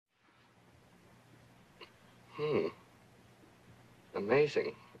Hmm.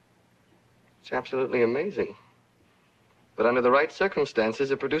 Amazing. It's absolutely amazing. But under the right circumstances,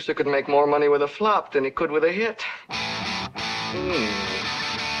 a producer could make more money with a flop than he could with a hit.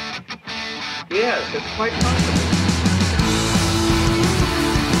 Yes, it's quite possible.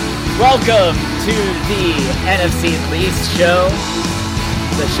 Welcome to the NFC Least Show,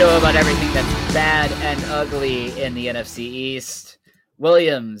 the show about everything that's bad and ugly in the NFC East.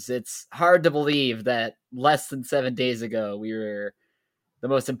 Williams, it's hard to believe that less than 7 days ago, the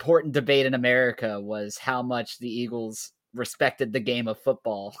most important debate in America was how much the Eagles respected the game of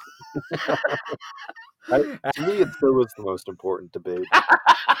football. To me, it still was the most important debate.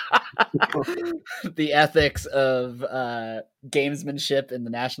 The ethics of gamesmanship in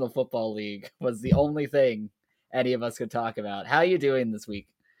the National Football League was the only thing any of us could talk about. How are you doing this week?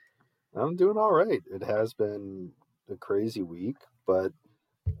 I'm doing all right. It has been a crazy week, but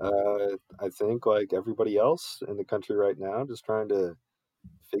I think, like everybody else in the country right now, just trying to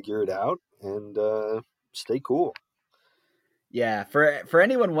figure it out and stay cool. Yeah, for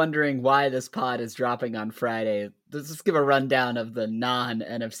anyone wondering why this pod is dropping on Friday, let's just give a rundown of the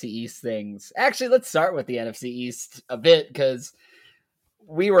non-NFC East things. Actually, let's start with the NFC East a bit, because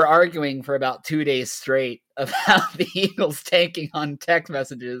we were arguing for about 2 days straight about the Eagles tanking on text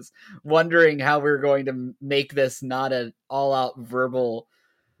messages, wondering how we were going to make this not an all-out verbal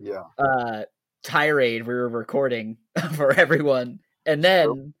tirade we were recording for everyone. And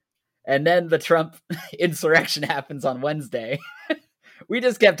then the Trump insurrection happens on Wednesday. We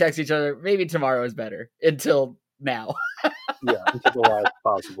just kept texting each other, maybe tomorrow is better, until now. Until the last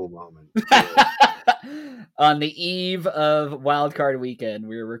possible moment. On the eve of wildcard weekend,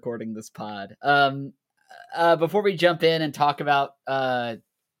 we were recording this pod. Before we jump in and talk about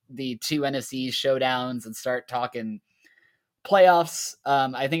the two NFC showdowns and start talking playoffs,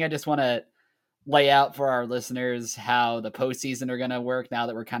 I think I just want to lay out for our listeners how the postseason are going to work now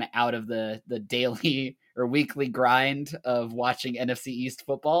that we're kind of out of the daily or weekly grind of watching NFC East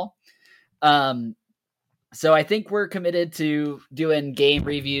football. So I think we're committed to doing game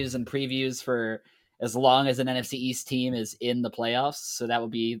reviews and previews for as long as an NFC East team is in the playoffs. So that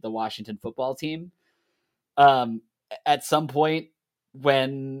would be the Washington football team. At some point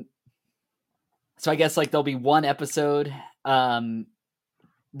so I guess like there'll be one episode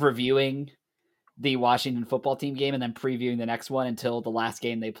reviewing the Washington football team game and then previewing the next one until the last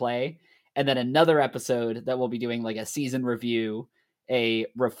game they play. And then another episode that we'll be doing like a season review, a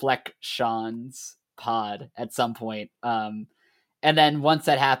reflections pod at some point. And then once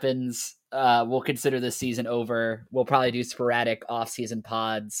that happens, we'll consider this season over. We'll probably do sporadic off-season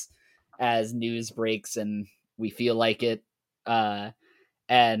pods as news breaks and we feel like it.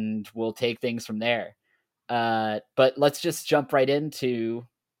 And we'll take things from there. But let's just jump right into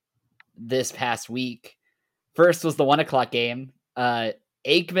this past week. First was the 1:00 game.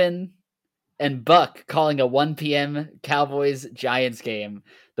 Aikman and Buck calling a 1 p.m. Cowboys-Giants game.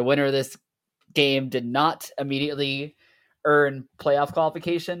 The winner of this game did not immediately earn playoff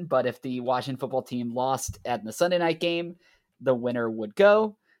qualification, but if the Washington football team lost at the Sunday night game, the winner would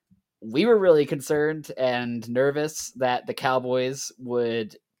go. We were really concerned and nervous that the Cowboys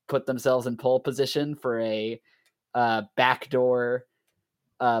would put themselves in pole position for a backdoor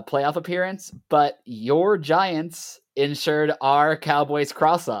playoff appearance, but your Giants ensured our Cowboys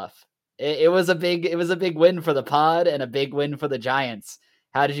cross-off. It was a big win for the pod and a big win for the Giants.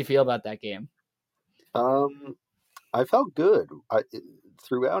 How did you feel about that game? I felt good.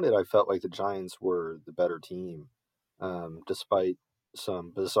 Throughout it, I felt like the Giants were the better team, despite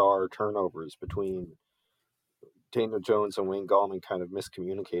some bizarre turnovers between Daniel Jones and Wayne Gallman kind of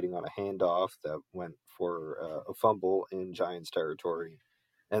miscommunicating on a handoff that went for a fumble in Giants territory.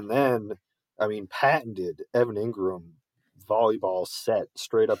 And then, patented Evan Ingram volleyball set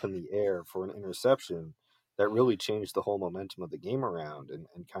straight up in the air for an interception that really changed the whole momentum of the game around and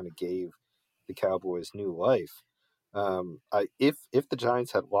kind of gave the Cowboys new life. If the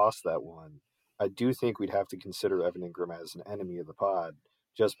Giants had lost that one, I do think we'd have to consider Evan Ingram as an enemy of the pod,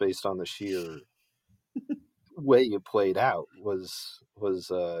 just based on the sheer way it played out.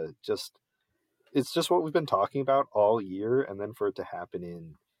 It's just what we've been talking about all year, and then for it to happen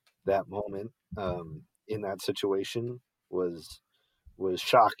in that moment, in that situation, was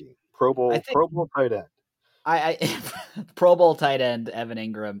shocking. Pro Bowl tight end. Pro Bowl tight end Evan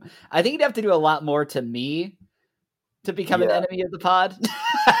Ingram. I think you'd have to do a lot more to me to become an enemy of the pod.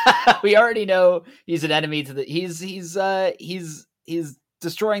 We already know he's an enemy to the. He's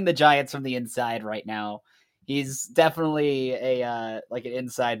destroying the Giants from the inside right now. He's definitely an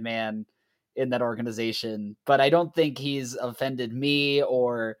inside man in that organization, but I don't think he's offended me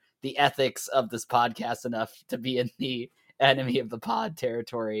or the ethics of this podcast enough to be in the enemy of the pod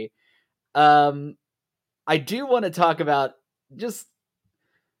territory. I do want to talk about just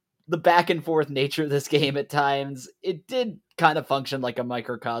the back and forth nature of this game at times. It did kind of function like a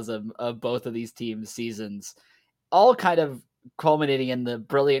microcosm of both of these teams' seasons, all kind of culminating in the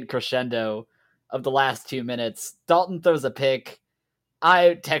brilliant crescendo of the last 2 minutes. Dalton throws a pick.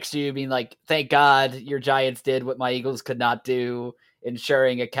 I text you being like, thank God your Giants did what my Eagles could not do,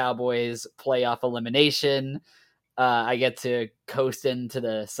 ensuring a Cowboys playoff elimination. I get to coast into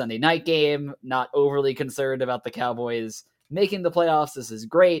the Sunday night game, not overly concerned about the Cowboys making the playoffs. This is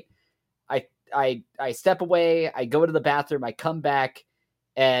great. I step away, I go to the bathroom, I come back,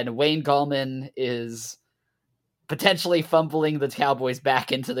 and Wayne Gallman is potentially fumbling the Cowboys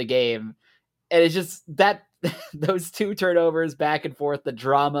back into the game. And it's just that those 2 turnovers back and forth, the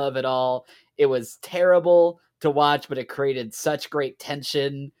drama of it all, it was terrible to watch, but it created such great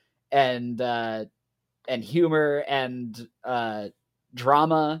tension and humor and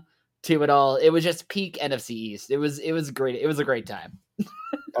drama to it all. It was just peak NFC East. It was great. It was a great time.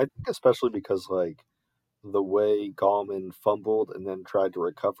 I think especially because like the way Gallman fumbled and then tried to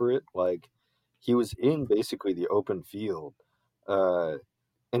recover it, like he was in basically the open field.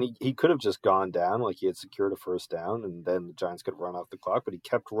 And he could have just gone down, like he had secured a first down, and then the Giants could run off the clock, but he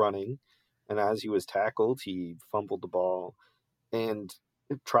kept running. And as he was tackled, he fumbled the ball and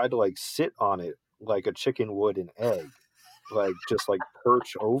tried to like sit on it like a chicken would an egg, like just like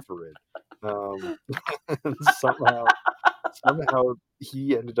perch over it. And somehow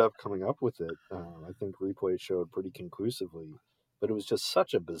he ended up coming up with it. I think replay showed pretty conclusively, but it was just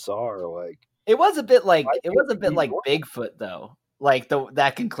such a bizarre, like, It was a bit like normal. Bigfoot though. Like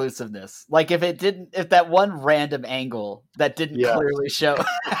that conclusiveness. Like if that one random angle that didn't clearly show.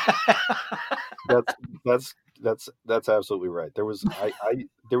 That's absolutely right. There was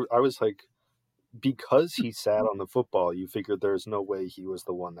I was like, because he sat on the football, you figured there's no way he was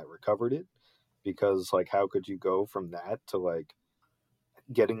the one that recovered it, because like how could you go from that to like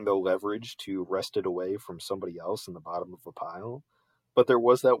getting the leverage to wrest it away from somebody else in the bottom of a pile? But there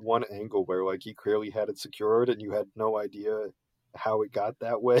was that one angle where like he clearly had it secured and you had no idea how it got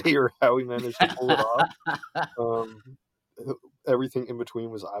that way or how he managed to pull it off. Everything in between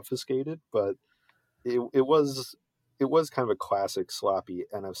was obfuscated, but it was kind of a classic sloppy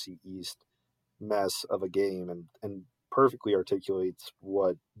NFC East mess of a game, and perfectly articulates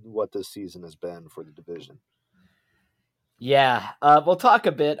what this season has been for the division. Yeah, we'll talk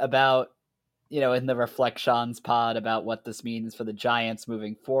a bit about, in the Reflections pod about what this means for the Giants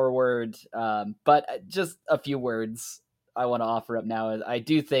moving forward. But just a few words I want to offer up now. I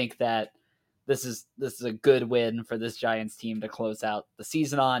do think that this is a good win for this Giants team to close out the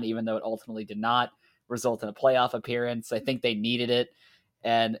season on, even though it ultimately did not result in a playoff appearance. I think they needed it.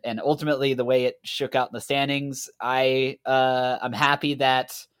 And ultimately the way it shook out in the standings, I'm happy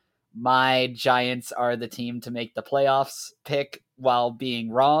that my Giants are the team to make the playoffs pick while being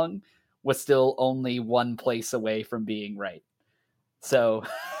wrong, was still only one place away from being right. So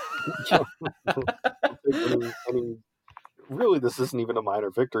really, this isn't even a minor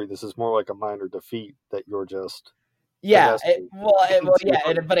victory. This is more like a minor defeat that you're just but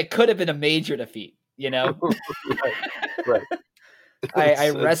it could have been a major defeat, right. I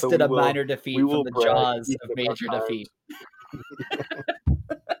wrested a minor defeat from the jaws of major defeat.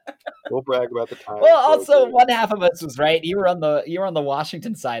 We'll brag about the time. Well, also one half of us was right. You were on the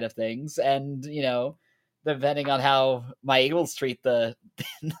Washington side of things, and depending on how my Eagles treat the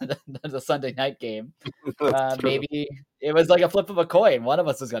Sunday night game, maybe it was like a flip of a coin. One of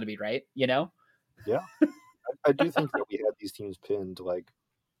us was going to be right. Yeah, I do think that we had these teams pinned like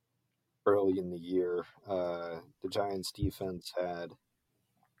early in the year. The Giants defense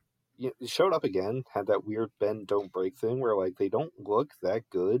showed up again, had that weird bend don't break thing where like they don't look that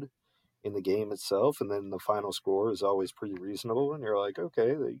good in the game itself, and then the final score is always pretty reasonable, and you're like,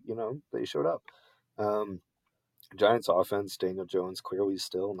 okay, they showed up. Giants offense, Daniel Jones clearly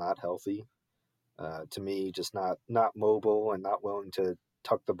still not healthy. To me, just not mobile and not willing to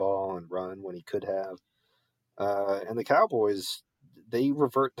tuck the ball and run when he could have. And the Cowboys, they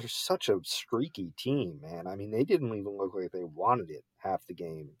revert. They're such a streaky team, man. I mean, they didn't even look like they wanted it half the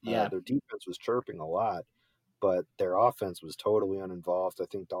game. Yeah. Their defense was chirping a lot, but their offense was totally uninvolved. I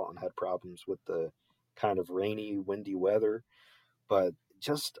think Dalton had problems with the kind of rainy, windy weather. But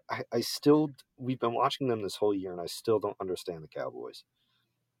just, we've been watching them this whole year, and I still don't understand the Cowboys.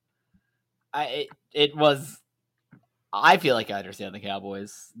 I feel like I understand the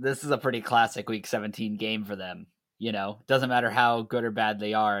Cowboys. This is a pretty classic Week 17 game for them. Doesn't matter how good or bad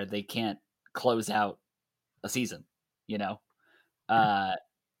they are, they can't close out a season.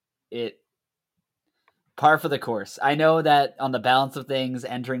 it par for the course. I know that on the balance of things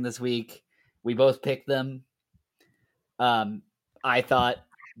entering this week, we both picked them. I thought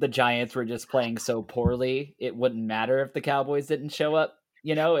the Giants were just playing so poorly, it wouldn't matter if the Cowboys didn't show up.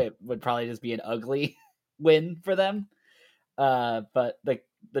 It would probably just be an ugly win for them. But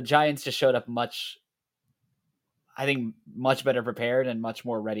the Giants just showed up much better prepared and much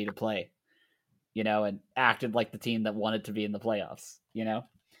more ready to play, and acted like the team that wanted to be in the playoffs, And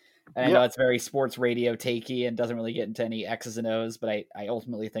I know it's very sports radio takey and doesn't really get into any X's and O's, but I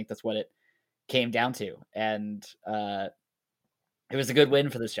ultimately think that's what it came down to. And it was a good win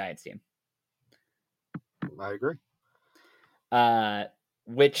for this Giants team. I agree.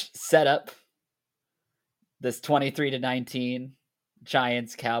 Which set up this 23-19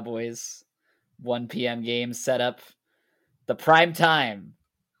 Giants Cowboys 1 p.m. game, set up the primetime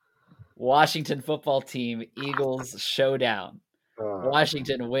Washington football team Eagles showdown.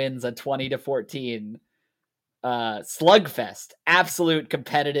 Washington wins a 20-14 slugfest, absolute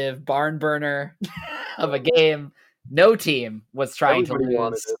competitive barn burner of a game. No team was trying to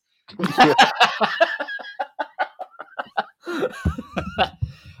lose.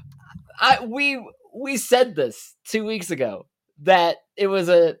 We said this 2 weeks ago that it was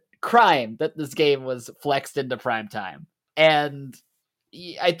a crime that this game was flexed into prime time, and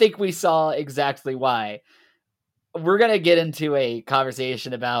I think we saw exactly why. We're gonna get into a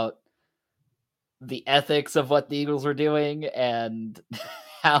conversation about the ethics of what the Eagles were doing and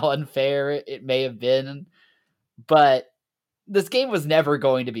how unfair it may have been, but this game was never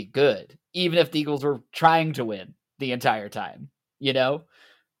going to be good, even if the Eagles were trying to win the entire time.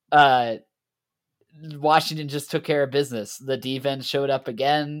 Washington just took care of business. The defense showed up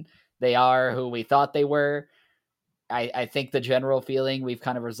again. They are who we thought they were. I think the general feeling we've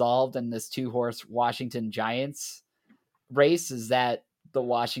kind of resolved in this 2-horse Washington Giants race is that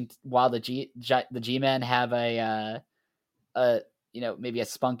while the G-men have a maybe a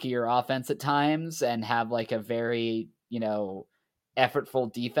spunkier offense at times and have like a very,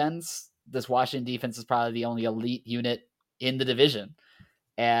 effortful defense, this Washington defense is probably the only elite unit in the division.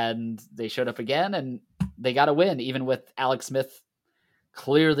 And they showed up again and they got a win, even with Alex Smith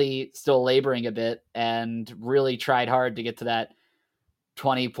clearly still laboring a bit and really tried hard to get to that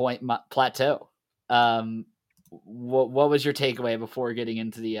 20-point plateau. What was your takeaway before getting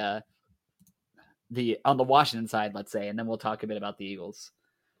into the on the Washington side, let's say, and then we'll talk a bit about the Eagles?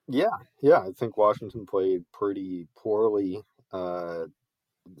 Yeah. I think Washington played pretty poorly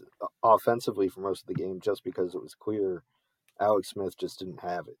offensively for most of the game, just because it was clear Alex Smith just didn't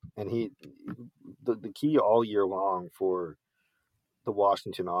have it. And the key all year long for the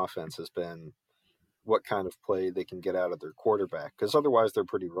Washington offense has been what kind of play they can get out of their quarterback, because otherwise they're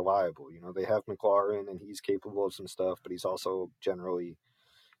pretty reliable. They have McLaurin and he's capable of some stuff, but he's also generally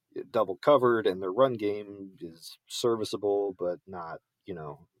double covered, and their run game is serviceable but not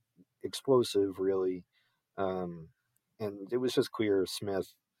explosive really. And it was just clear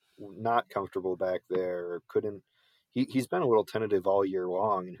Smith not comfortable back there. He's been a little tentative all year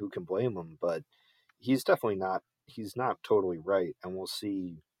long, and who can blame him? But he's not totally right, and we'll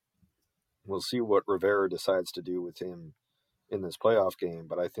see what Rivera decides to do with him in this playoff game.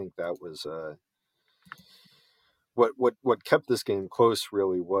 But I think that was what kept this game close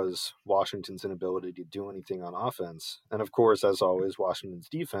really was Washington's inability to do anything on offense. And of course, as always, Washington's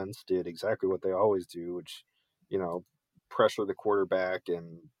defense did exactly what they always do, which, pressure the quarterback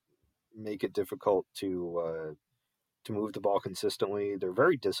and make it difficult to move the ball consistently. They're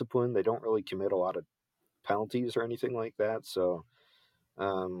very disciplined. They don't really commit a lot of penalties or anything like that. So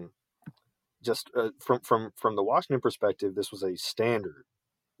just from the Washington perspective, this was a standard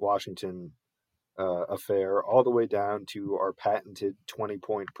Washington affair, all the way down to our patented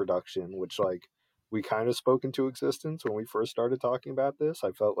 20-point production, which we kind of spoke into existence when we first started talking about this.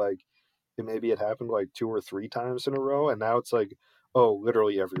 I felt like maybe it happened 2 or 3 times in a row, and now it's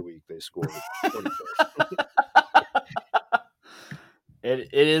literally every week they scored. It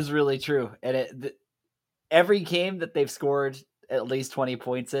is really true, and every game that they've scored at least 20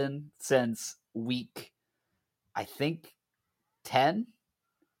 points in since week, I think 10,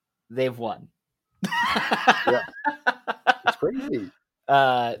 they've won. Yeah, it's crazy.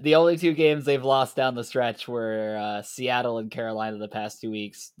 The only 2 games they've lost down the stretch were Seattle and Carolina the past 2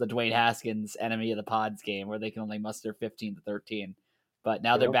 weeks. The Dwayne Haskins enemy of the pods game, where they can only muster 15-13. But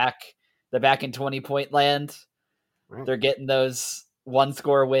now they're back. They're back in 20-point land. Right. They're getting those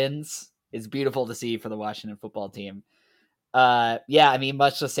 1-score wins. It's beautiful to see for the Washington football team. Much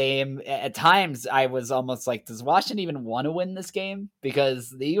the same. At times, I was almost like, does Washington even want to win this game? Because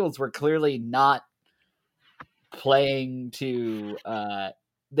the Eagles were clearly not playing to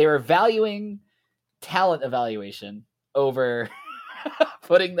were valuing talent evaluation over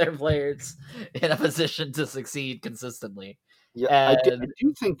putting their players in a position to succeed consistently. Yeah, I And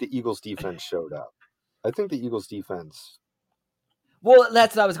do think the Eagles defense showed up. I think the Eagles defense. well,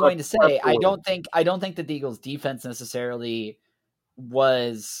 that's what I was going to say. I forward. don't think that the Eagles defense necessarily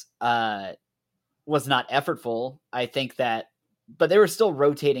was not effortful. I think that, but they were still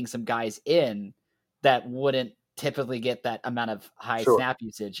rotating some guys in that wouldn't typically get that amount of high Sure. snap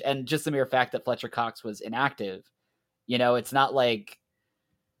usage. And just the mere fact that Fletcher Cox was inactive, it's not like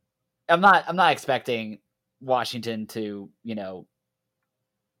I'm not expecting Washington to,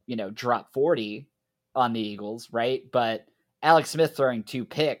 drop 40 on the Eagles, right? But Alex Smith throwing 2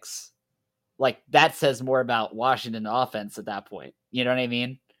 picks, like that says more about Washington offense at that point. You know what I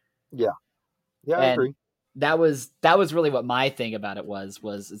mean? Yeah, I And agree. that was really what my thing about it was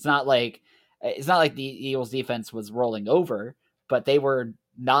it's not like the Eagles defense was rolling over, but they were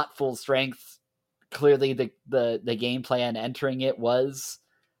not full strength. Clearly the game plan entering it was,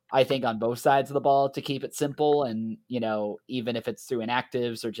 I think, on both sides of the ball to keep it simple. And, even if it's through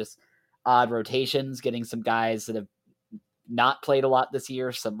inactives or just odd rotations, getting some guys that have not played a lot this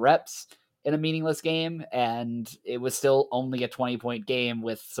year some reps in a meaningless game. And it was still only a 20-point game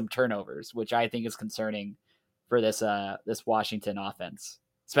with some turnovers, which I think is concerning for this Washington offense,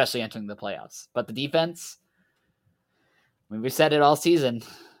 especially entering the playoffs. But the defense, I mean, we've said it all season.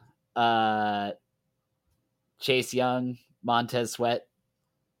 Chase Young, Montez Sweat,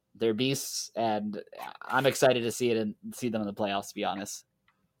 they're beasts, and I'm excited to see them in the playoffs, to be honest.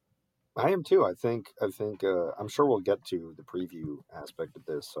 I am too. I think I'm sure we'll get to the preview aspect of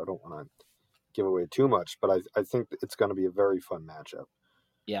this, so I don't want to give away too much, but I think it's going to be a very fun matchup.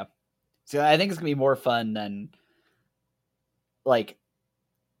 Yeah. So I think it's going to be more fun than, like,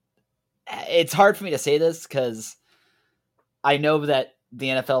 it's hard for me to say this because I know that the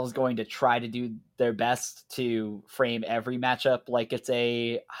NFL is going to try to do their best to frame every matchup like it's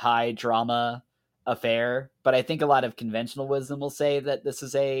a high drama affair. But I think a lot of conventional wisdom will say that this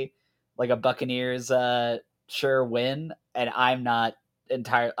is a Buccaneers sure win. And I'm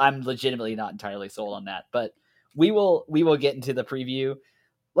legitimately not entirely sold on that. But we will get into the preview.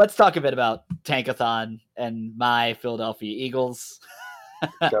 Let's talk a bit about Tankathon and my Philadelphia Eagles.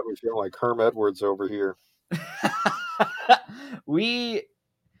 Got me feeling like Herm Edwards over here. We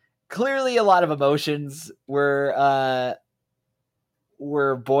clearly, a lot of emotions were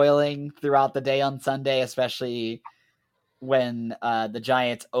boiling throughout the day on Sunday, especially when the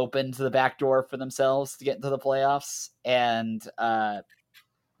Giants opened the back door for themselves to get into the playoffs. And the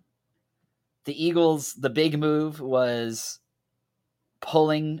Eagles, the big move was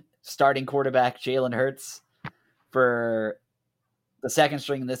pulling starting quarterback Jalen Hurts for the second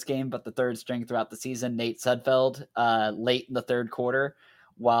string in this game, but the third string throughout the season, Nate Sudfeld, late in the third quarter,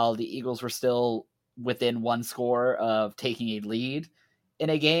 while the Eagles were still within one score of taking a lead in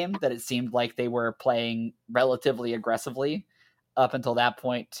a game that it seemed like they were playing relatively aggressively up until that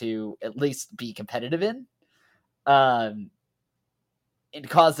point to at least be competitive in. It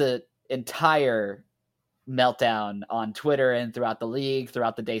caused an entire meltdown on Twitter and throughout the league,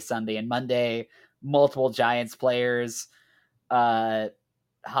 throughout the day Sunday and Monday. Multiple Giants players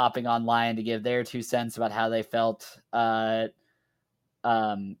hopping online to give their 2 cents about how they felt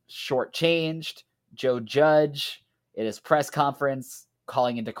shortchanged. Joe Judge, in his press conference,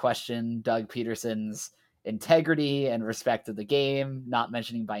 calling into question Doug Peterson's integrity and respect of the game, not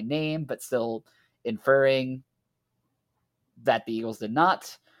mentioning by name, but still inferring that the Eagles did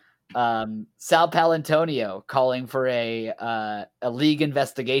not. Sal Palantonio calling for a league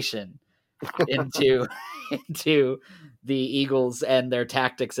investigation into the Eagles and their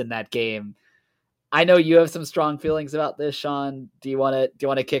tactics in that game. I know you have some strong feelings about this, Sean. Do you want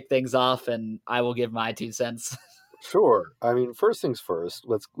to kick things off, and I will give my 2 cents? Sure. I mean, first things first.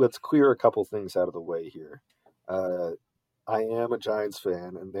 Let's clear a couple things out of the way here. I am a Giants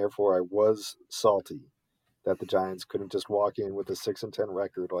fan, and therefore I was salty that the Giants couldn't just walk in with a 6-10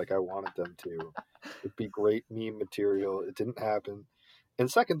 record like I wanted them to. It'd be great meme material. It didn't happen. And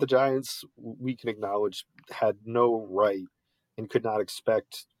second, the Giants, we can acknowledge, had no right and could not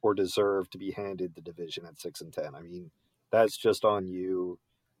expect or deserve to be handed the division at 6-10. I mean, that's just on you.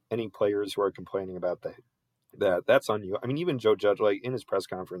 Any players who are complaining about that's on you. I mean, even Joe Judge, like in his press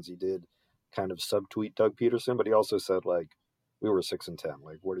conference, he did kind of subtweet Doug Peterson, but he also said, like, we were 6-10.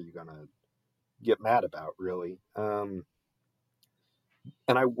 Like, what are you gonna get mad about, really? And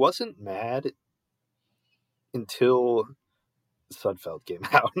I wasn't mad until Sudfeld came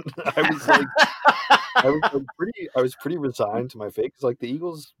out. I was pretty resigned to my fate because, like, the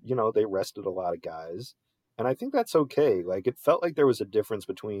Eagles, they rested a lot of guys, And I think that's okay. Like, it felt like there was a difference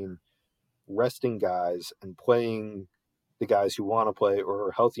between resting guys and playing the guys who want to play or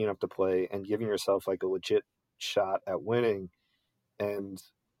are healthy enough to play and giving yourself like a legit shot at winning. And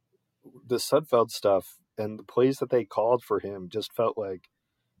the Sudfeld stuff and the plays that they called for him just felt like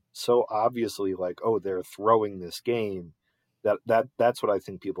so obviously like, oh, they're throwing this game. That's what I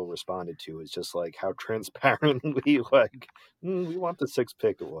think people responded to, is just like how transparently like we want the 6th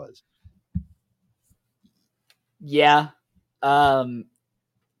pick it was. Yeah. I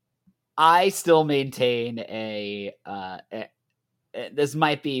still maintain this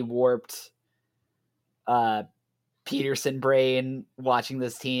might be warped Peterson brain watching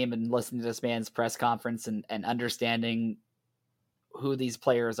this team and listening to this man's press conference and understanding who these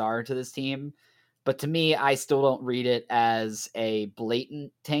players are to this team. But to me, I still don't read it as a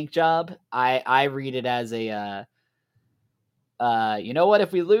blatant tank job. I read it as a, you know what,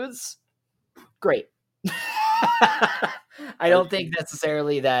 if we lose, great. I don't think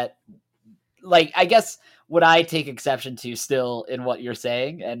necessarily that, like, I guess what I take exception to still in what you're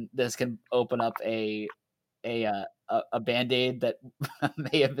saying, and this can open up a Band-Aid that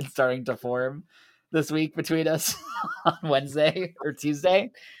may have been starting to form this week between us on Wednesday or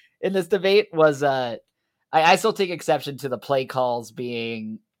Tuesday in this debate, was I still take exception to the play calls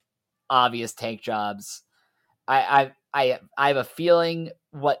being obvious tank jobs. I have a feeling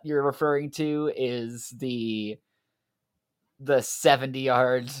what you're referring to is the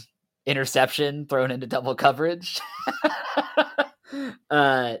 70-yard interception thrown into double coverage.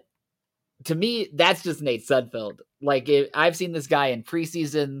 To me, that's just Nate Sudfeld. Like, I've seen this guy in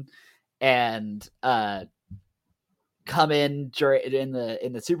preseason and come in in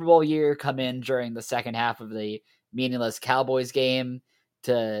the Super Bowl year, come in during the second half of the meaningless Cowboys game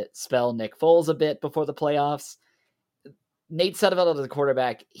to spell Nick Foles a bit before the playoffs. Nate Sudfeld as a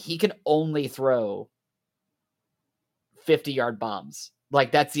quarterback, he can only throw 50-yard bombs.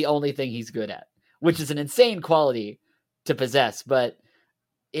 Like, that's the only thing he's good at, which is an insane quality to possess. But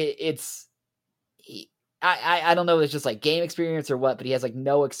I don't know if it's just like game experience or what, but he has like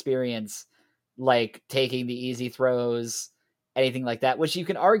no experience like taking the easy throws, anything like that, which you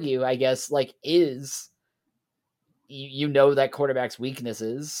can argue, I guess, like is you know that quarterback's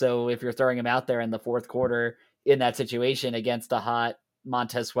weaknesses. So if you're throwing him out there in the fourth quarter in that situation against a hot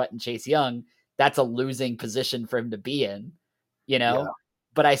Montez Sweat and Chase Young, that's a losing position for him to be in, you know? Yeah.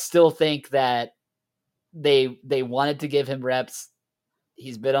 But I still think that they wanted to give him reps.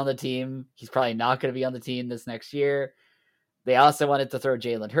 He's been on the team. He's probably not going to be on the team this next year. They also wanted to throw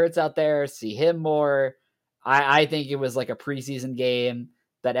Jalen Hurts out there, see him more. I think it was like a preseason game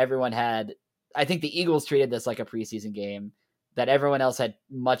that everyone had. I think the Eagles treated this like a preseason game that everyone else had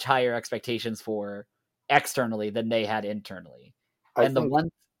much higher expectations for externally than they had internally. The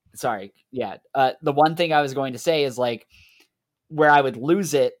one thing I was going to say is like where I would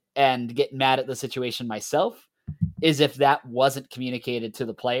lose it and get mad at the situation myself is if that wasn't communicated to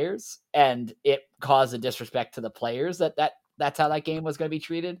the players and it caused a disrespect to the players that's how that game was going to be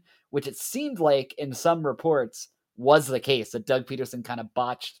treated, which it seemed like in some reports was the case, that Doug Peterson kind of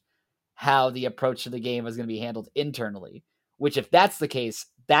botched how the approach to the game was going to be handled internally, which if that's the case,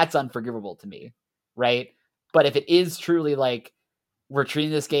 that's unforgivable to me, right? But if it is truly like we're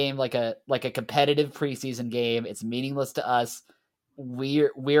treating this game like a competitive preseason game, it's meaningless to us.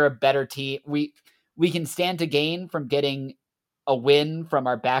 We're a better team. We can stand to gain from getting a win from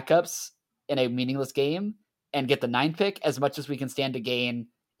our backups in a meaningless game and get the 9th pick as much as we can stand to gain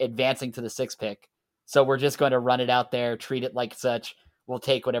advancing to the 6th pick. So we're just going to run it out there, treat it like such. We'll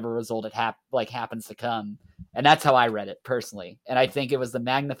take whatever result it happens to come. And that's how I read it personally. And I think it was the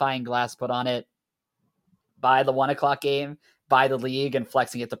magnifying glass put on it by the 1:00 game, by the league, and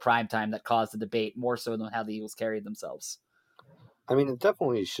flexing it to prime time that caused the debate more so than how the Eagles carried themselves. I mean, it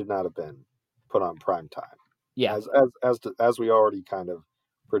definitely should not have been put on prime time. Yeah. As we already kind of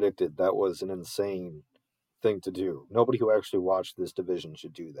predicted, that was an insane thing to do. Nobody who actually watched this division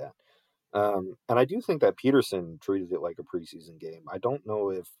should do that. And I do think that Peterson treated it like a preseason game. I don't know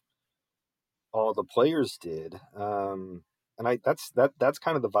if all the players did. And that's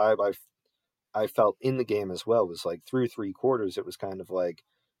kind of the vibe I felt in the game as well. It was like through 3 quarters, it was kind of like,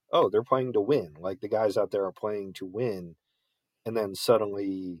 oh, they're playing to win. Like the guys out there are playing to win. And then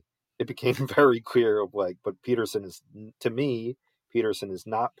suddenly it became very clear of like, but Peterson is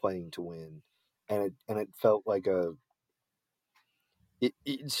not playing to win. And it felt like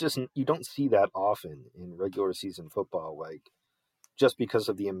it's just, you don't see that often in regular season football, like just because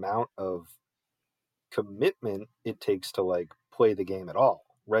of the amount of commitment it takes to like play the game at all,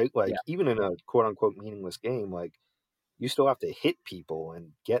 right? Like even in a quote unquote meaningless game, like you still have to hit people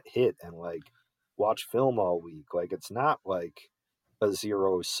and get hit and like watch film all week. Like, it's not like a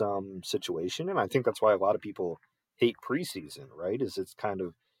zero-sum situation, and I think that's why a lot of people hate preseason, right? Is it's kind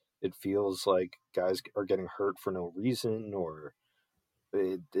of, it feels like guys are getting hurt for no reason, or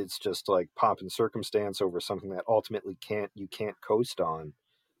it's just like pomp and circumstance over something that ultimately you can't coast on.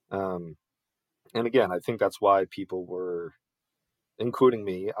 Um, and again, I think that's why people were, including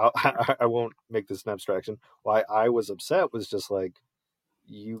me, I won't make this an abstraction, why I was upset was just like,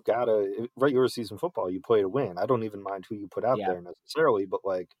 you gotta, regular season football, you play to win. I don't even mind who you put out Yeah. there necessarily, but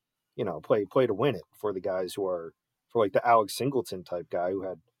like, play to win it for the guys who are, for like the Alex Singleton type guy who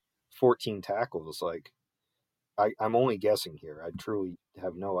had 14 tackles. Like, I'm only guessing here. I truly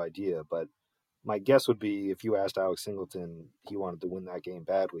have no idea, but my guess would be if you asked Alex Singleton he wanted to win that game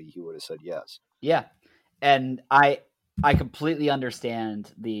badly, he would have said yes. Yeah. And I completely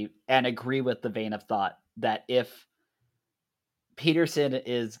understand and agree with the vein of thought that if Peterson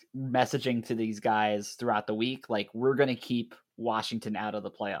is messaging to these guys throughout the week, like, we're going to keep Washington out of the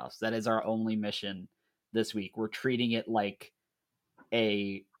playoffs. That is our only mission this week. We're treating it like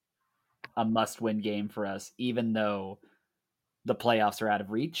a must-win game for us, even though the playoffs are out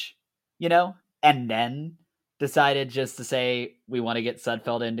of reach, and then decided just to say we want to get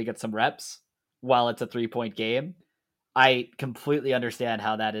Sudfeld in to get some reps while it's a 3-point game. I completely understand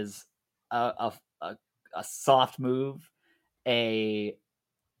how that is a soft move, a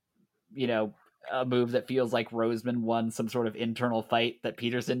move that feels like Roseman won some sort of internal fight that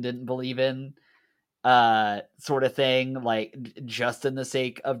Peterson didn't believe in, sort of thing, like just in the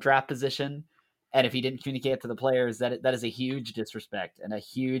sake of draft position. And if he didn't communicate it to the players, that is a huge disrespect and a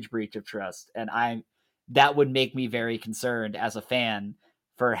huge breach of trust. And that would make me very concerned as a fan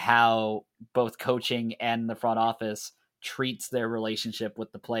for how both coaching and the front office treats their relationship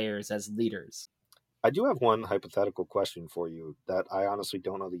with the players as leaders. I do have one hypothetical question for you that I honestly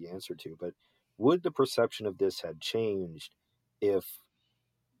don't know the answer to, but would the perception of this had changed if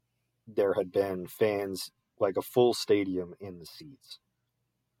there had been fans, like a full stadium in the seats?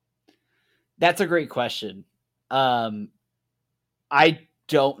 That's a great question. I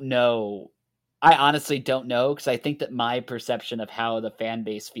don't know. I honestly don't know, because I think that my perception of how the fan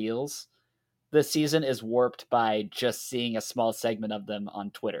base feels this season is warped by just seeing a small segment of them on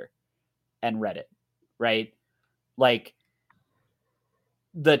Twitter and Reddit, right? Like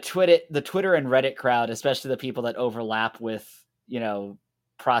the Twitter and Reddit crowd, especially the people that overlap with,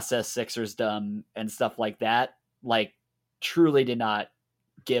 process Sixers dumb and stuff like that, like, truly did not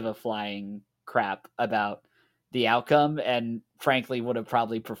give a flying crap about the outcome, and frankly would have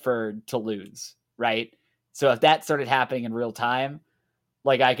probably preferred to lose, right? So if that started happening in real time,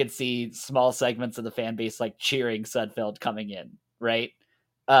 like, I could see small segments of the fan base like cheering Sudfeld coming in, right?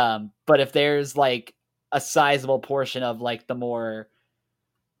 But if there's like a sizable portion of like the more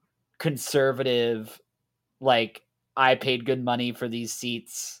conservative, like, I paid good money for these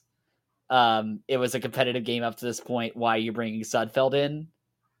seats, it was a competitive game up to this point, why are you bringing Sudfeld in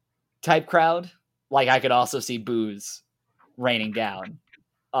type crowd, like, I could also see boos raining down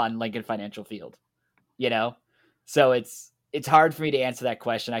on Lincoln Financial Field, so it's hard for me to answer that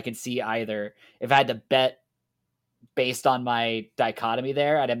question. I could see either. If I had to bet based on my dichotomy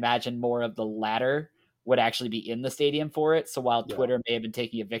there, I'd imagine more of the latter would actually be in the stadium for it. So while Twitter may have been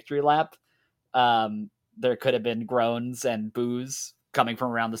taking a victory lap, there could have been groans and boos coming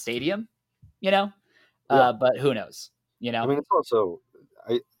from around the stadium, but who knows, I mean, it's also,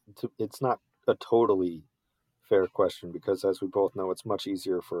 it's not a totally fair question, because as we both know, it's much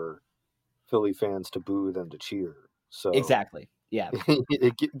easier for Philly fans to boo than to cheer. So exactly. Yeah.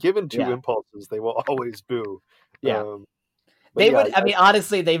 Given two impulses, they will always boo. Yeah. They would. I mean,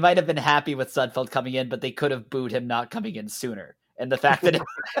 honestly, they might have been happy with Sudfeld coming in, but they could have booed him not coming in sooner. And the fact that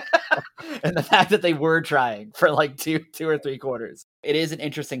and the fact that they were trying for like two or three quarters. It is an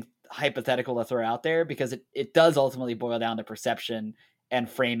interesting hypothetical to throw out there, because it does ultimately boil down to perception and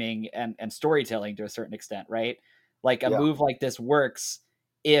framing and storytelling to a certain extent, right? Like, a move like this works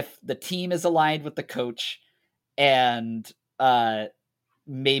if the team is aligned with the coach, and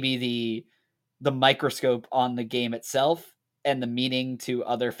maybe the microscope on the game itself and the meaning to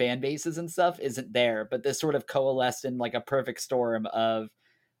other fan bases and stuff isn't there. But this sort of coalesced in like a perfect storm of,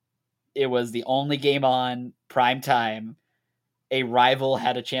 it was the only game on prime time. A rival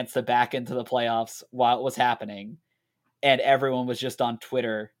had a chance to back into the playoffs while it was happening, and everyone was just on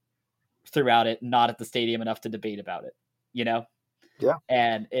Twitter throughout it, not at the stadium enough to debate about it, Yeah.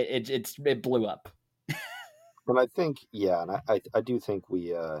 And it blew up. And I think, and I do think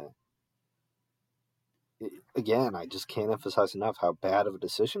we, again, I just can't emphasize enough how bad of a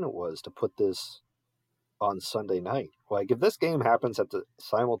decision it was to put this on Sunday night. Like, if this game happens at the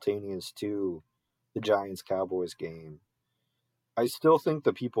simultaneous to the Giants Cowboys game, I still think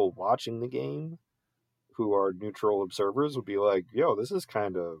the people watching the game who are neutral observers would be like, "Yo, this is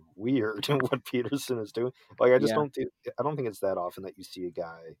kind of weird what Peterson is doing." Like, Yeah. I don't think it's that often that you see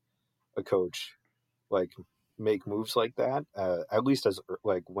a coach, like make moves like that. At least as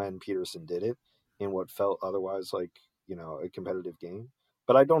like when Peterson did it in what felt otherwise like a competitive game.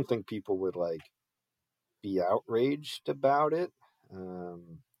 But I don't think people would like be outraged about it,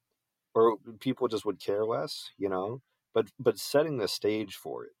 um, or people just would care less. But setting the stage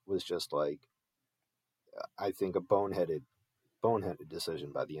for it was just like I think a boneheaded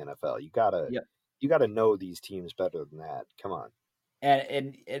decision by the NFL. You gotta know these teams better than that. Come on.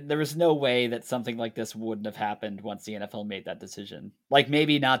 And there was no way that something like this wouldn't have happened once the NFL made that decision. Like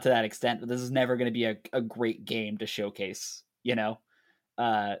maybe not to that extent, but this is never going to be a great game to showcase,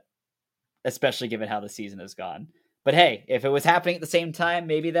 uh, especially given how the season has gone. But hey, if it was happening at the same time,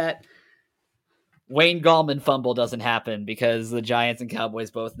 maybe that Wayne Gallman fumble doesn't happen because the Giants and Cowboys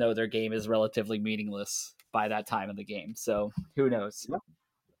both know their game is relatively meaningless by that time of the game. So who knows? Yeah,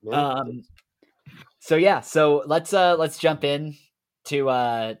 yeah. Um, so yeah, so let's jump in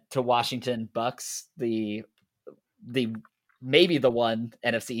to Washington Bucks, the maybe the one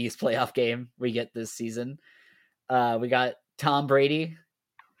NFC East playoff game we get this season. We got Tom Brady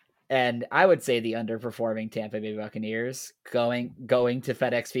and I would say the underperforming Tampa Bay Buccaneers going to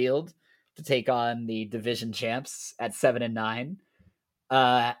FedEx Field to take on the division champs at 7-9.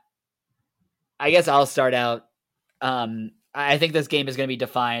 Uh, I guess I'll start out. I think this game is going to be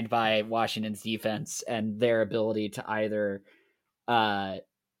defined by Washington's defense and their ability to either uh,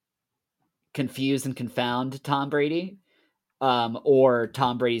 confuse and confound Tom Brady, or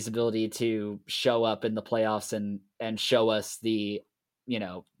Tom Brady's ability to show up in the playoffs and show us the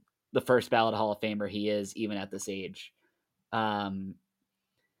first ballot Hall of Famer he is, even at this age. Um,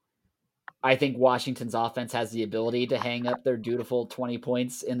 I think Washington's offense has the ability to hang up their dutiful 20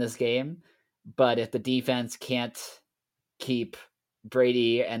 points in this game, but if the defense can't keep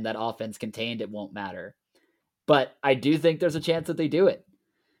Brady and that offense contained, it won't matter. But I do think there's a chance that they do it.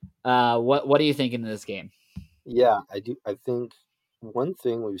 What do you think in this game? Yeah, I do. I think one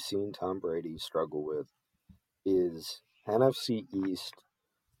thing we've seen Tom Brady struggle with is NFC East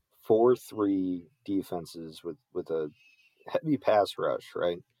 4-3 defenses with a heavy pass rush,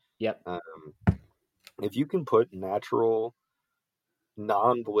 right? Yep. Um, if you can put natural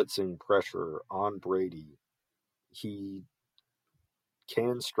non-blitzing pressure on Brady, he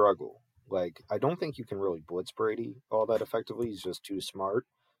can struggle. Like I don't think you can really blitz Brady all that effectively. He's just too smart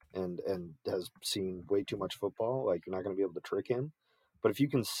and has seen way too much football. Like you're not going to be able to trick him. But if you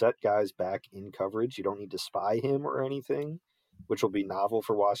can set guys back in coverage, you don't need to spy him or anything, which will be novel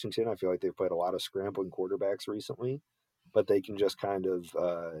for Washington. I feel like they've played a lot of scrambling quarterbacks recently, but they can just kind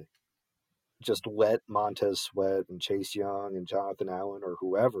of just let Montez Sweat and Chase Young and Jonathan Allen or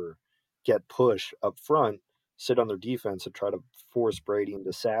whoever get push up front, sit on their defense, and try to force Brady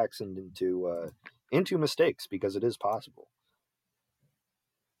into sacks and into mistakes because it is possible.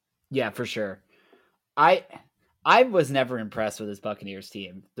 Yeah, for sure. I I was never impressed with this Buccaneers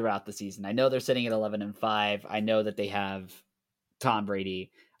team throughout the season. I know they're sitting at 11-5. I know that they have Tom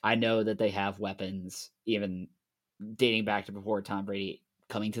Brady. I know that they have weapons, even dating back to before Tom Brady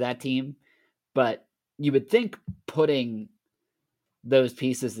coming to that team. But you would think putting those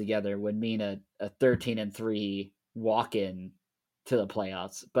pieces together would mean a 13-3 walk in to the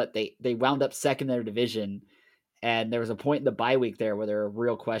playoffs. But they wound up second in their division. And there was a point in the bye week there where there were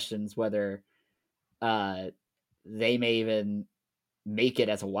real questions whether uh, they may even make it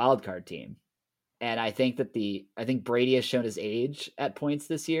as a wild card team. And I think Brady has shown his age at points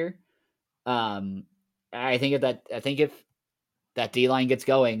this year. Um, I think if that D line gets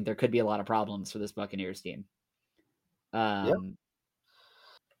going, there could be a lot of problems for this Buccaneers team. Yeah.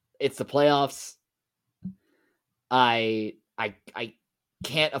 It's the playoffs. I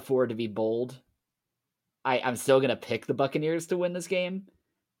can't afford to be bold. I'm still gonna pick the Buccaneers to win this game,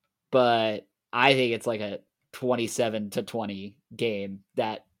 but I think it's like a 27-20 game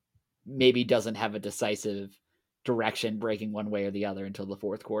that maybe doesn't have a decisive direction breaking one way or the other until the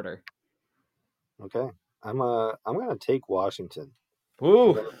fourth quarter. Okay. I'm gonna take Washington. I'm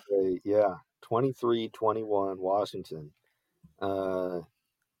Ooh. gonna say, yeah, 23-21 Washington. Uh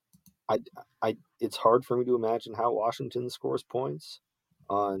I it's hard for me to imagine how Washington scores points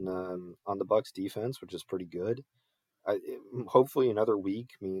on the Bucks defense, which is pretty good. Hopefully another week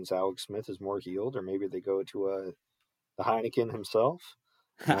means Alex Smith is more healed, or maybe they go to the Heineken himself.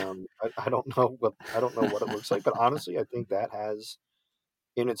 I don't know what it looks like, but honestly, I think that has,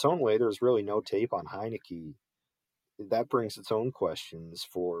 in its own way, there's really no tape on Heineke that brings its own questions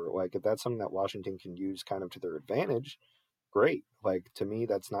for, like, if that's something that Washington can use kind of to their advantage, great. Like, to me,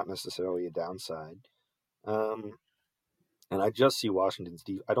 that's not necessarily a downside. Um, and I just see Washington's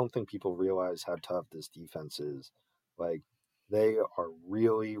I don't think people realize how tough this defense is. Like, they are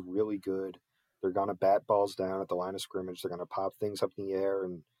really, really good. They're gonna bat balls down at the line of scrimmage. They're gonna pop things up in the air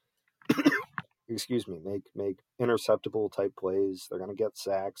and excuse me, make interceptable type plays. They're gonna get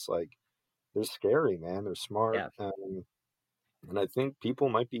sacks. Like, they're scary, man. They're smart. Yeah. And I think people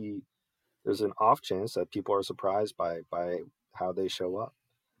might be, there's an off chance that people are surprised by how they show up.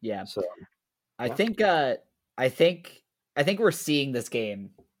 Yeah. So I yeah. think I think we're seeing this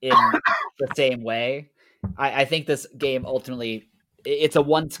game in the same way. I think this game ultimately, it's a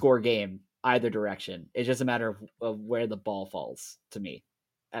one score game either direction. It's just a matter of where the ball falls to me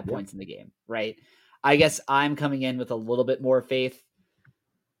at Yeah. points in the game, right? I guess I'm coming in with a little bit more faith.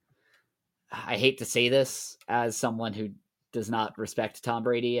 I hate to say this as someone who does not respect Tom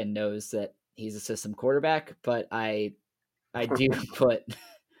Brady and knows that he's a system quarterback, but I do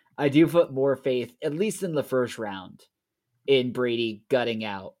put more faith, at least in the first round, in Brady gutting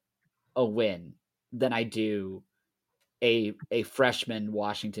out a win than I do a freshman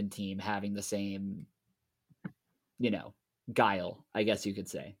Washington team having the same, guile, I guess you could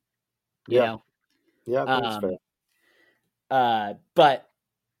say. You Yeah. know? Yeah, I think it's fair. But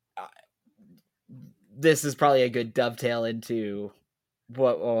this is probably a good dovetail into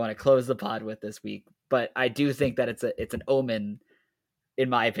what I want to close the pod with this week. But I do think that it's an omen, in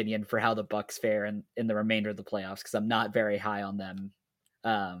my opinion, for how the Bucks fare in the remainder of the playoffs, because I'm not very high on them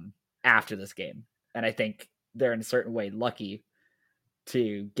after this game. And I think they're in a certain way lucky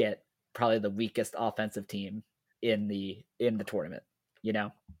to get probably the weakest offensive team in the tournament, Yeah.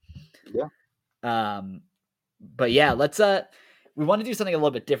 But yeah, let's we want to do something a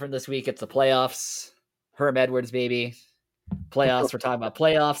little bit different this week. It's the playoffs. Herm Edwards, baby. Playoffs. We're talking about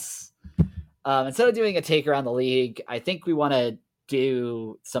playoffs. Instead of doing a take around the league, I think we want to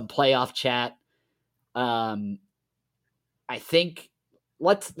do some playoff chat. I think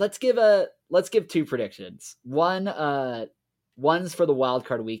let's give two predictions. One's for the wild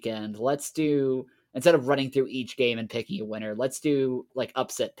card weekend. Let's do, instead of running through each game and picking a winner, let's do like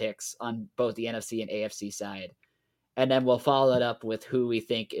upset picks on both the NFC and AFC side. And then we'll follow it up with who we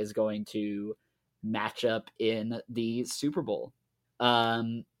think is going to match up in the Super Bowl.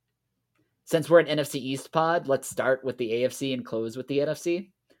 Since we're an NFC East pod, let's start with the AFC and close with the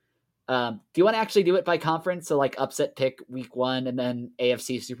NFC. Do you want to actually do it by conference? So like upset pick week 1 and then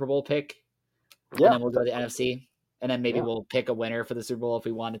AFC Super Bowl pick? Yeah. And then we'll go to the NFC. And then maybe Yeah. we'll pick a winner for the Super Bowl if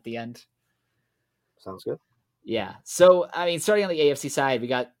we want at the end. Sounds good. Yeah. So, I mean, starting on the AFC side, we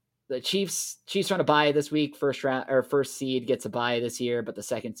got the Chiefs. Chiefs are on a bye this week. First seed gets a bye this year, but the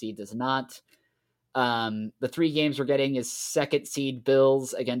second seed does not. The 3 games we're getting is second seed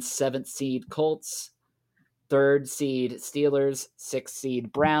Bills against 7th seed Colts, 3rd seed Steelers, 6th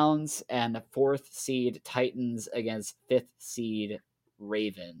seed Browns, and 4th seed Titans against 5th seed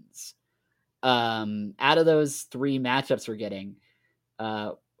Ravens. Out of those 3 matchups we're getting,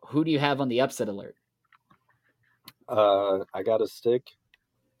 who do you have on the upset alert? I got to stick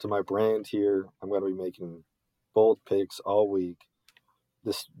to my brand here. I'm going to be making bold picks all week.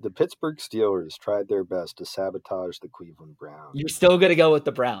 The Pittsburgh Steelers tried their best to sabotage the Cleveland Browns. You're still going to go with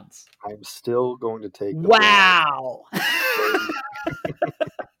the Browns. I'm still going to take the Wow.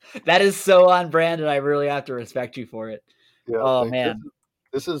 That is so on brand, and I really have to respect you for it. Yeah, oh, man.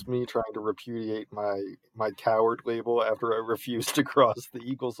 This is me trying to repudiate my coward label after I refused to cross the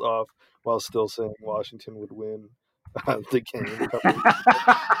Eagles off while still saying Washington would win the game a couple weeks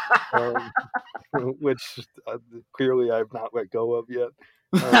ago, which clearly I've not let go of yet.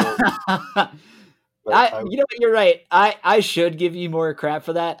 You know what? You're right. I should give you more crap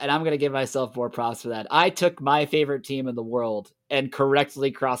for that, and I'm going to give myself more props for that. I took my favorite team in the world and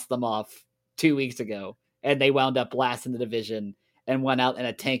correctly crossed them off 2 weeks ago, and they wound up last in the division and went out in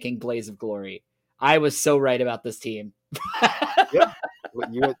a tanking blaze of glory. I was so right about this team. Yeah,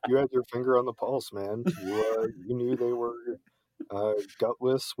 you had your finger on the pulse, man. You knew they were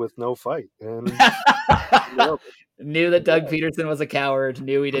gutless with no fight, and knew that Doug Peterson was a coward.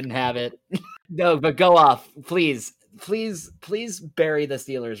 Knew he didn't have it. No, but go off, please bury the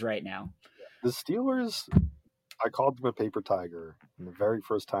Steelers right now. The Steelers, I called them a paper tiger in the very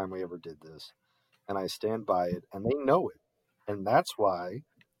first time we ever did this, and I stand by it, and they know it. And that's why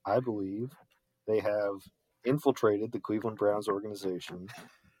I believe they have infiltrated the Cleveland Browns organization,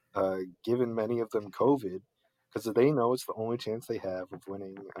 given many of them COVID, because they know it's the only chance they have of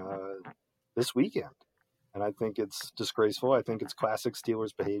winning this weekend. And I think it's disgraceful. I think it's classic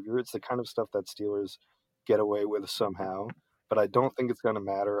Steelers behavior. It's the kind of stuff that Steelers get away with somehow. But I don't think it's going to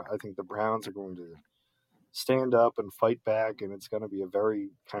matter. I think the Browns are going to stand up and fight back, and it's going to be a very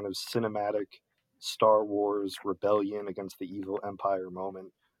kind of cinematic Star Wars rebellion against the evil empire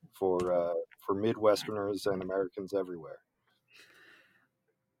moment for Midwesterners and Americans everywhere.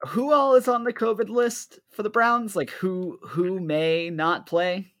 Who all is on the COVID list for the Browns? Like who may not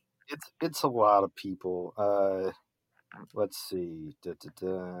play? It's a lot of people. Let's see.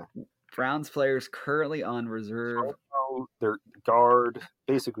 Browns players currently on reserve. They're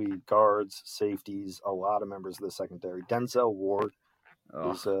basically guards, safeties, a lot of members of the secondary. Denzel Ward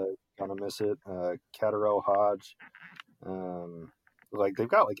is gonna miss it. Catterell Hodge. Like they've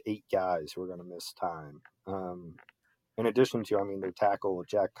got like 8 guys who are gonna miss time. In addition to, I mean, their tackle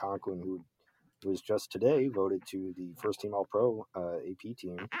Jack Conklin, who was just today voted to the first team All-Pro AP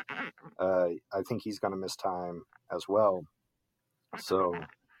team. I think he's gonna miss time as well. So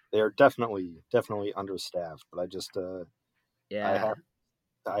they are definitely understaffed. But I just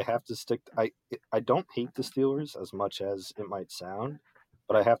I have to stick. I don't hate the Steelers as much as it might sound,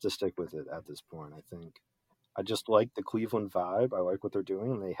 but I have to stick with it at this point. I think I just like the Cleveland vibe. I like what they're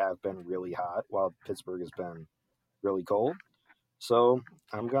doing, and they have been really hot while Pittsburgh has been really cold. So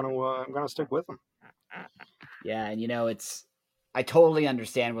I'm gonna stick with them. Yeah, and I totally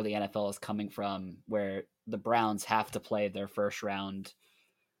understand where the NFL is coming from, where the Browns have to play their first round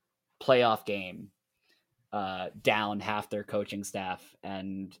playoff game down half their coaching staff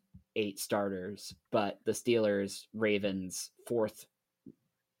and 8 starters, but the Steelers Ravens 4th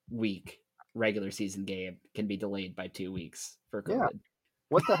week regular season game can be delayed by 2 weeks for COVID. Yeah.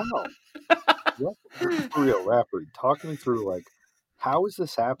 What the hell? Real rapper, talk me through, like, how is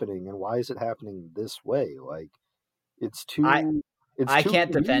this happening and why is it happening this way? Like, it's too. I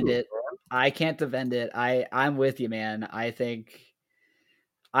can't defend it. Man. I can't defend it. I'm with you, man. I think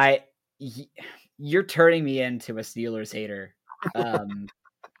you're turning me into a Steelers hater,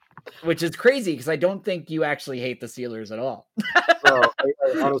 which is crazy because I don't think you actually hate the Steelers at all. Well,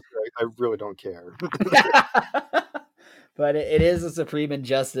 honestly, I really don't care. But it is a supreme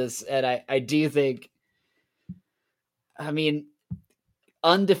injustice, and I do think, I mean,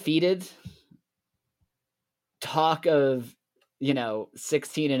 undefeated, talk of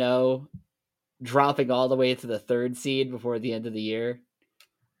 16-0, dropping all the way to the 3rd seed before the end of the year.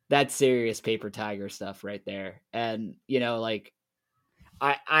 That's serious paper tiger stuff right there. And like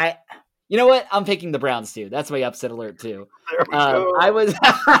I you know what? I'm picking the Browns too. That's my upset alert too. There we go.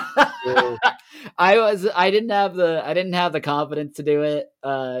 I didn't have the confidence to do it.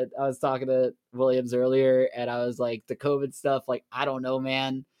 I was talking to Williams earlier, and I was like, the COVID stuff, like, I don't know,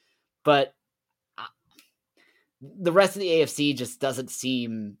 man. But the rest of the AFC just doesn't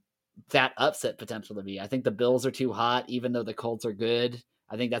seem that upset potential to me. I think the Bills are too hot, even though the Colts are good.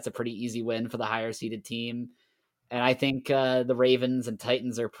 I think that's a pretty easy win for the higher seeded team. And I think the Ravens and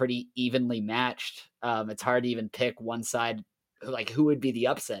Titans are pretty evenly matched. It's hard to even pick one side, like who would be the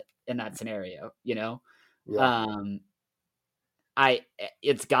upset in that scenario, Yeah.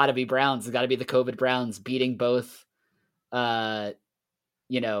 It's got to be Browns. It's got to be the COVID Browns beating both,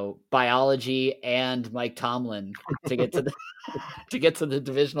 biology and Mike Tomlin to get to the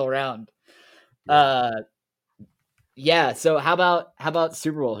divisional round. Yeah. So how about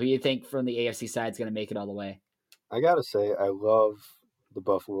Super Bowl? Who do you think from the AFC side is going to make it all the way? I gotta say, I love the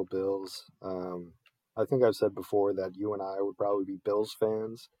Buffalo Bills. I think I've said before that you and I would probably be Bills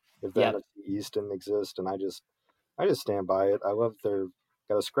fans if the NFC East didn't exist, and I just stand by it. I love they've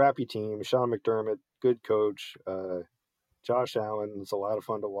got a scrappy team. Sean McDermott, good coach. Josh Allen is a lot of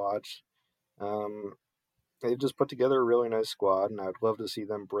fun to watch. They've just put together a really nice squad, and I'd love to see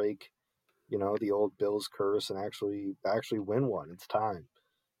them break, the old Bills curse and actually win one. It's time.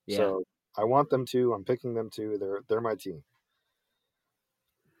 Yeah. So I want them to. I'm picking them to. They're my team.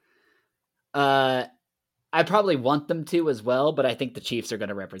 I probably want them to as well, but I think the Chiefs are going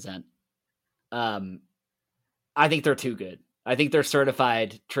to represent. I think they're too good. I think they're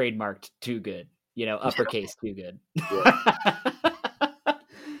certified, trademarked too good. Uppercase too good.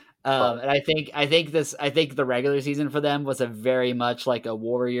 And I think the regular season for them was a very much like a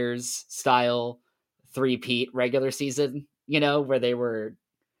Warriors style 3-peat regular season. Where they were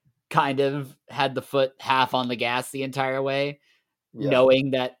kind of had the foot half on the gas the entire way,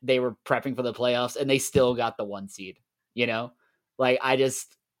 knowing that they were prepping for the playoffs, and they still got the 1 seed.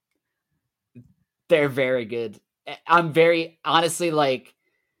 They're very good. I'm very honestly like,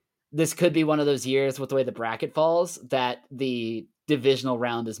 this could be one of those years with the way the bracket falls that the divisional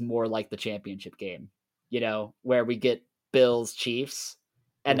round is more like the championship game, where we get Bills Chiefs,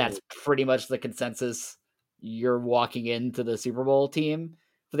 and that's pretty much the consensus. You're walking into the Super Bowl team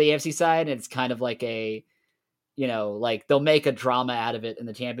for the AFC side, and it's kind of like a like they'll make a drama out of it in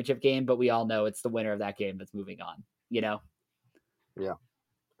the championship game, but we all know it's the winner of that game that's moving on, Yeah.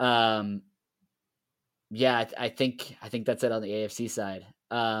 Yeah, I think that's it on the AFC side.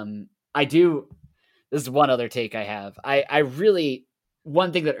 This is one other take I have. I really,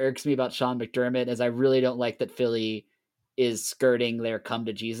 one thing that irks me about Sean McDermott is I really don't like that Philly is skirting their come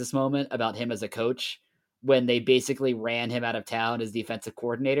to Jesus moment about him as a coach when they basically ran him out of town as defensive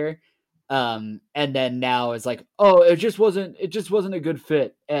coordinator. And then now it's like, oh, it just wasn't a good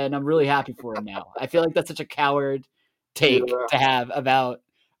fit. And I'm really happy for him now. I feel like that's such a coward take to have about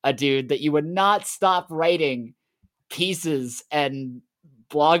a dude that you would not stop writing pieces and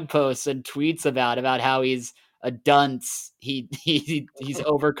blog posts and tweets about how he's a dunce. He's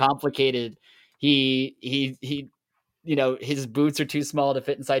overcomplicated. He his boots are too small to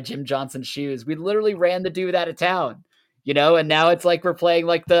fit inside Jim Johnson's shoes. We literally ran the dude out of town, and now it's like we're playing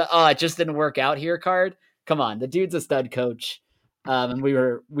like the it just didn't work out here card. Come on, the dude's a stud coach. And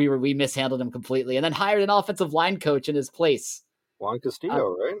we mishandled him completely, and then hired an offensive line coach in his place. Juan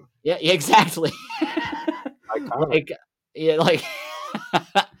Castillo, right? Yeah, exactly. Iconic.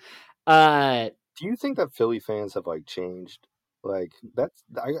 Do you think that Philly fans have like changed? Like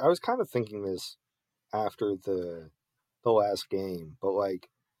I was kind of thinking this after the last game, but like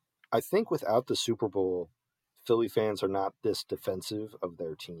I think without the Super Bowl, Philly fans are not this defensive of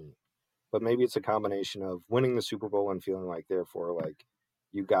their team. But maybe it's a combination of winning the Super Bowl and feeling like therefore like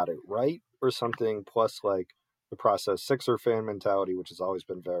you got it right or something, plus like the process Sixer fan mentality, which has always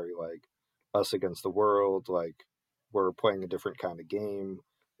been very like us against the world, like we're playing a different kind of game.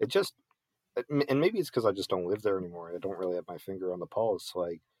 It just, and maybe it's because I just don't live there anymore. I don't really have my finger on the pulse,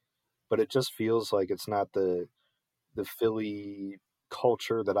 like, but it just feels like it's not the Philly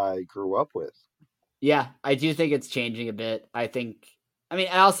culture that I grew up with. Yeah, I do think it's changing a bit. I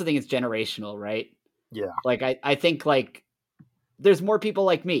also think it's generational, right? Yeah. Like I think like there's more people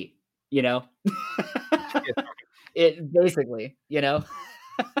like me, It basically, yeah,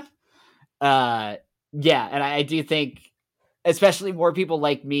 and I do think especially more people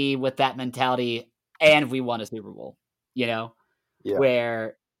like me with that mentality, and we won a Super Bowl,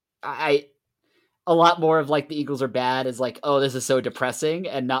 where a lot more of like the Eagles are bad is like, oh, this is so depressing,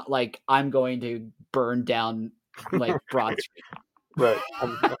 and not like I'm going to burn down like Broad Street. Right.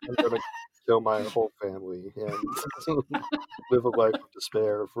 I'm going to kill my whole family and live a life of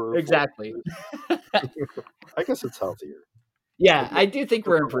despair for exactly. I guess it's healthier. Yeah, I do think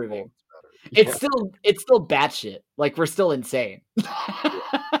we're improving. It's still batshit. Like we're still insane.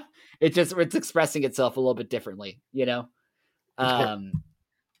 It's expressing itself a little bit differently, But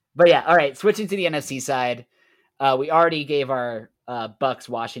yeah, all right. Switching to the NFC side, we already gave our Bucks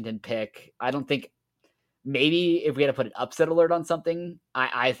Washington pick. I don't think maybe if we had to put an upset alert on something,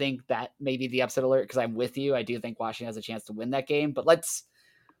 I think that maybe the upset alert because I'm with you. I do think Washington has a chance to win that game, but let's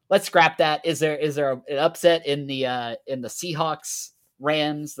scrap that. Is there an upset in the Seahawks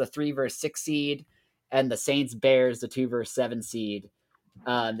Rams, the 3 versus 6 seed, and the Saints Bears, the 2 versus 7 seed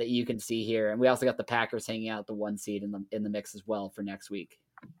that you can see here? And we also got the Packers hanging out the 1 seed in the mix as well for next week.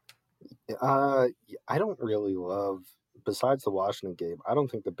 I don't really love, besides the Washington game, I don't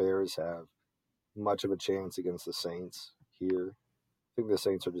think the Bears have much of a chance against the Saints here. I think the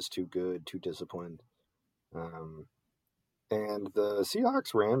Saints are just too good, too disciplined. And the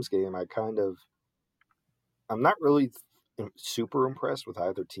Seahawks-Rams game, I'm not really super impressed with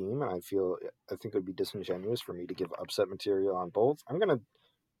either team, and I think it would be disingenuous for me to give upset material on both. I'm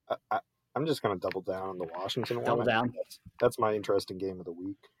just gonna double down on the Washington one. Double down. That's my interesting game of the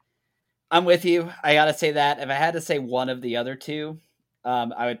week. I'm with you. I gotta say that if I had to say one of the other two,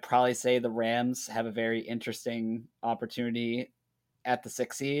 I would probably say the Rams have a very interesting opportunity at the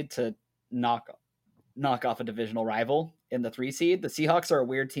 6 seed to knock off a divisional rival in the 3 seed. The Seahawks are a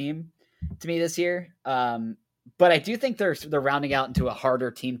weird team to me this year, but I do think they're rounding out into a harder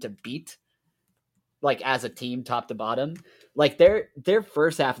team to beat, like as a team, top to bottom. Like their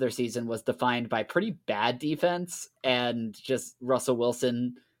first half of their season was defined by pretty bad defense and just Russell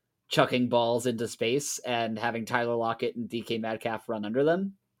Wilson chucking balls into space and having Tyler Lockett and DK Metcalf run under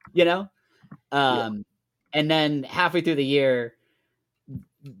them, And then halfway through the year,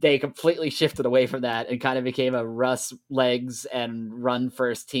 they completely shifted away from that and kind of became a Russ legs and run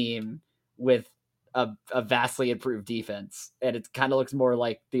first team with a vastly improved defense. And it kind of looks more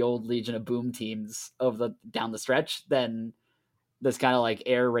like the old Legion of Boom teams down the stretch than this kind of like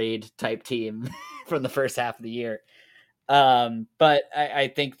air raid type team from the first half of the year. But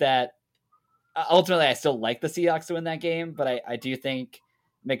I think that ultimately I still like the Seahawks to win that game, but I do think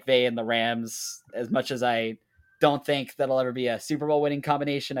McVay and the Rams, as much as I don't think that'll ever be a Super Bowl winning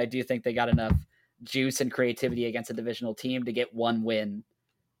combination, I do think they got enough juice and creativity against a divisional team to get one win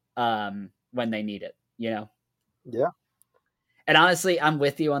when they need it, Yeah. And honestly, I'm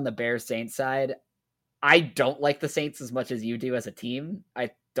with you on the Bears Saints side. I don't like the Saints as much as you do as a team.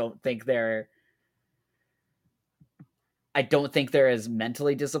 I don't think they're as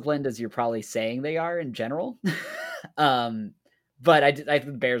mentally disciplined as you're probably saying they are in general. But I think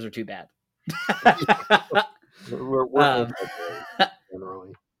the Bears are too bad. We're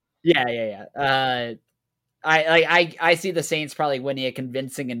generally. Yeah. I see the Saints probably winning a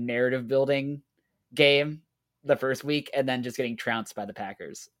convincing and narrative building game the first week, and then just getting trounced by the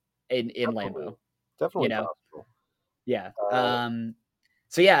Packers in Lambeau. Definitely possible. Yeah.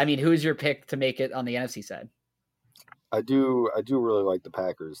 So yeah, I mean, who's your pick to make it on the NFC side? I do really like the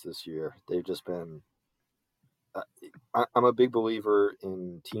Packers this year. They've just been. I'm a big believer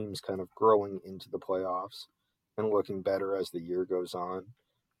in teams kind of growing into the playoffs and looking better as the year goes on.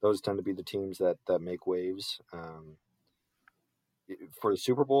 Those tend to be the teams that make waves for the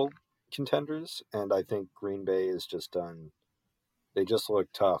Super Bowl contenders, and I think Green Bay is just done. They just look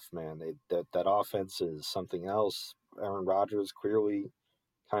tough, man. That offense is something else. Aaron Rodgers clearly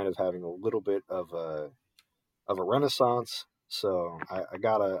kind of having a little bit of a renaissance. So I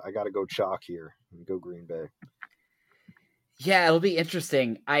gotta go chalk here and go Green Bay. Yeah, it'll be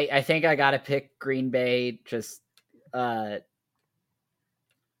interesting. I think I gotta pick Green Bay just on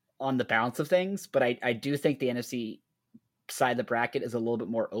the balance of things, but I do think the NFC side of the bracket is a little bit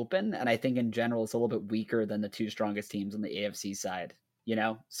more open, and I think in general it's a little bit weaker than the two strongest teams on the AFC side.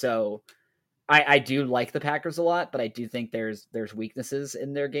 So I do like the Packers a lot, but I do think there's weaknesses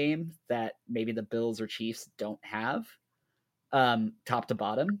in their game that maybe the Bills or Chiefs don't have, top to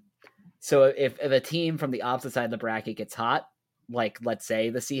bottom. So if a team from the opposite side of the bracket gets hot, like let's say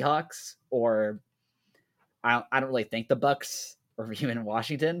the Seahawks, or I don't really think the Bucks or even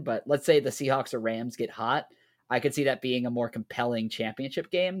Washington, but let's say the Seahawks or Rams get hot, I could see that being a more compelling championship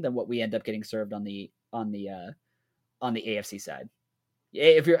game than what we end up getting served on the AFC side.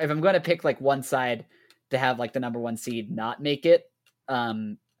 If I'm going to pick like one side to have like the number one seed not make it,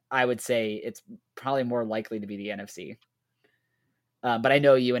 I would say it's probably more likely to be the NFC. But I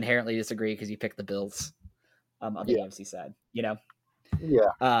know you inherently disagree because you picked the Bills on the AFC side, Yeah.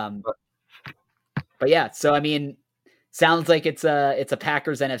 But yeah, so I mean, sounds like it's a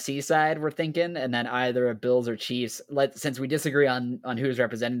Packers NFC side we're thinking, and then either a Bills or Chiefs. Since we disagree on who's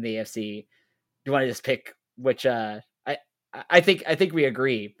representing the AFC, do you want to just pick which? I think we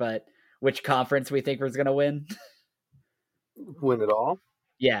agree, but which conference we think was going to win? Win it all?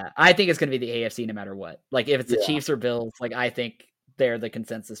 Yeah, I think it's going to be the AFC no matter what. Like if it's the Chiefs or Bills, like I think they're the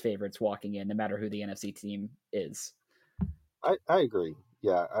consensus favorites walking in, no matter who the NFC team is. I agree.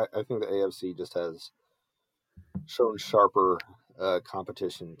 Yeah, I think the AFC just has shown sharper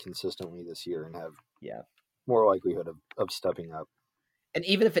competition consistently this year and have more likelihood of stepping up. And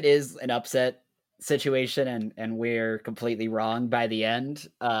even if it is an upset situation and we're completely wrong by the end,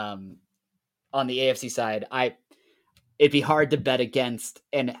 on the AFC side, it'd be hard to bet against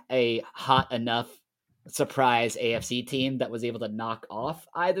a hot enough surprise AFC team that was able to knock off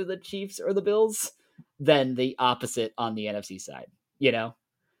either the Chiefs or the Bills than the opposite on the NFC side, Yeah.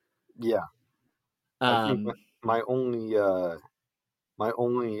 I think my only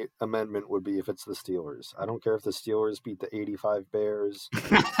amendment would be if it's the Steelers. I don't care if the Steelers beat the 85 Bears.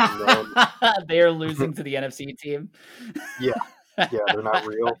 They are losing to the NFC team. Yeah, they're not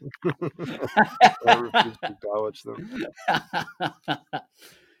real. I refuse to acknowledge them.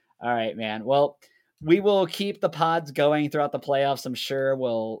 All right, man. Well, we will keep the pods going throughout the playoffs. I'm sure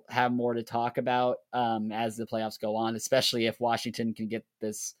we'll have more to talk about as the playoffs go on, especially if Washington can get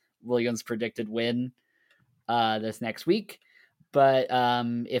this Williams predicted win this next week. But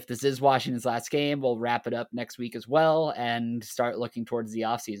if this is Washington's last game, we'll wrap it up next week as well and start looking towards the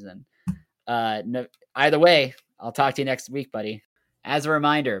offseason. Either way, I'll talk to you next week, buddy. As a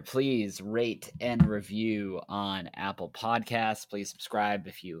reminder, please rate and review on Apple Podcasts. Please subscribe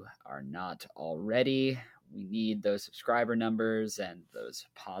if you are not already. We need those subscriber numbers and those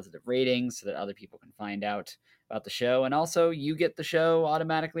positive ratings so that other people can find out about the show. And also, you get the show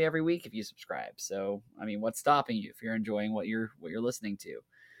automatically every week if you subscribe. So, I mean, what's stopping you if you're enjoying what you're listening to?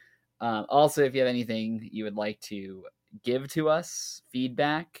 Also, if you have anything you would like to give to us,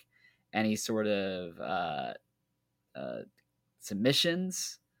 feedback, any sort of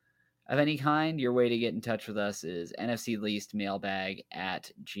submissions of any kind, your way to get in touch with us is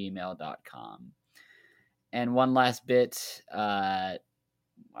nfcleastmailbag@gmail.com. And one last bit, I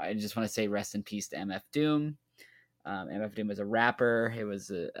just want to say rest in peace to MF Doom. MF Doom is a rapper. It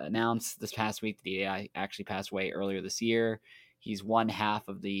was announced this past week that he actually passed away earlier this year. He's one half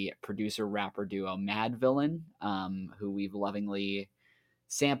of the producer-rapper duo Madvillain, who we've lovingly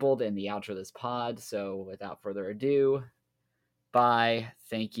sampled in the outro of this pod. So without further ado, bye.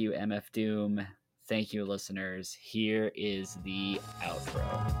 Thank you, MF Doom. Thank you, listeners. Here is the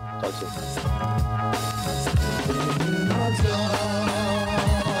outro. Talk soon.